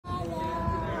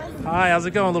Hi, how's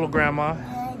it going, little grandma?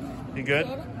 You good?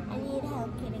 I need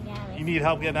help getting out of You need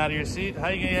help getting out of your seat? How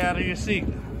you getting out of your seat?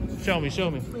 Show me,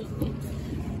 show me.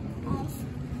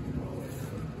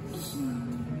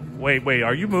 Wait,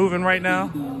 are you moving right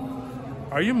now?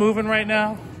 Are you moving right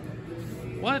now?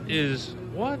 What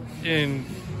in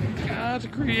God's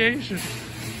creation?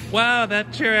 Wow,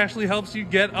 that chair actually helps you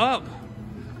get up.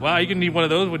 Wow, you can need one of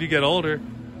those when you get older.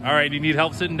 All right, do you need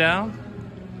help sitting down?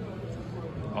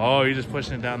 Oh, you're just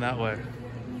pushing it down that way.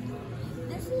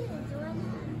 This is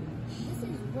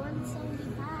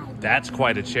 175. That's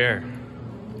quite a chair.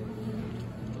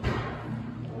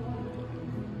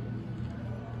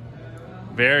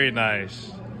 Very nice.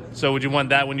 So would you want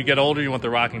that when you get older, or you want the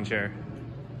rocking chair?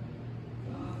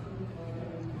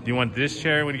 Do you want this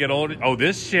chair when you get older? Oh,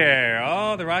 this chair.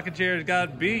 Oh, the rocking chair has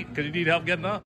got beat because you need help getting up.